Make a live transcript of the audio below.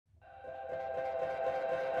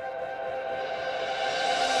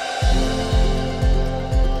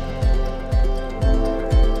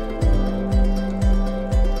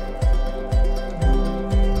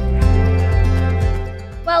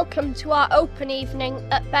Welcome to our open evening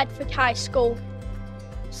at Bedford High School.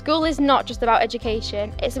 School is not just about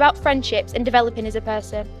education, it's about friendships and developing as a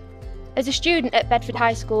person. As a student at Bedford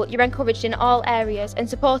High School, you're encouraged in all areas and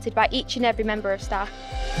supported by each and every member of staff.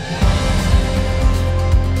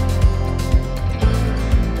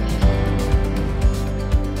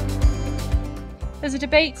 There's a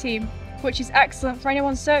debate team, which is excellent for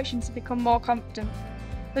anyone searching to become more confident.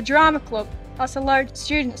 The drama club, that's allowed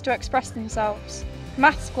students to express themselves.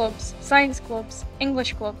 Maths clubs, science clubs,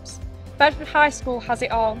 English clubs. Bedford High School has it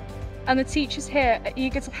all, and the teachers here are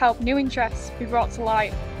eager to help new interests be brought to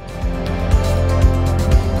light.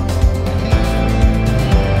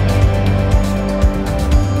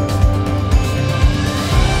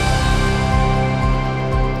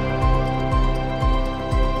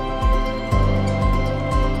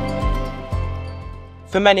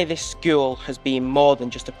 For many, this school has been more than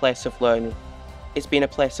just a place of learning. It's been a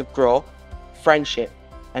place of growth, friendship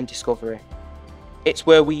and discovery. It's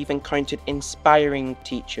where we've encountered inspiring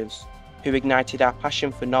teachers who ignited our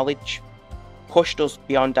passion for knowledge, pushed us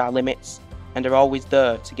beyond our limits and are always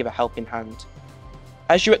there to give a helping hand.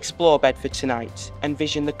 As you explore Bedford tonight,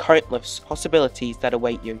 envision the countless possibilities that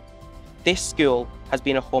await you. This school has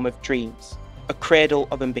been a home of dreams, a cradle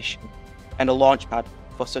of ambition and a launchpad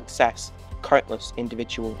for success for countless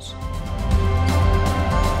individuals.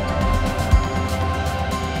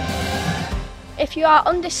 If you are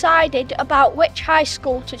undecided about which high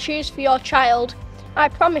school to choose for your child, I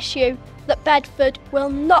promise you that Bedford will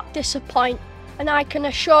not disappoint, and I can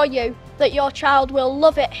assure you that your child will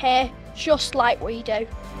love it here just like we do.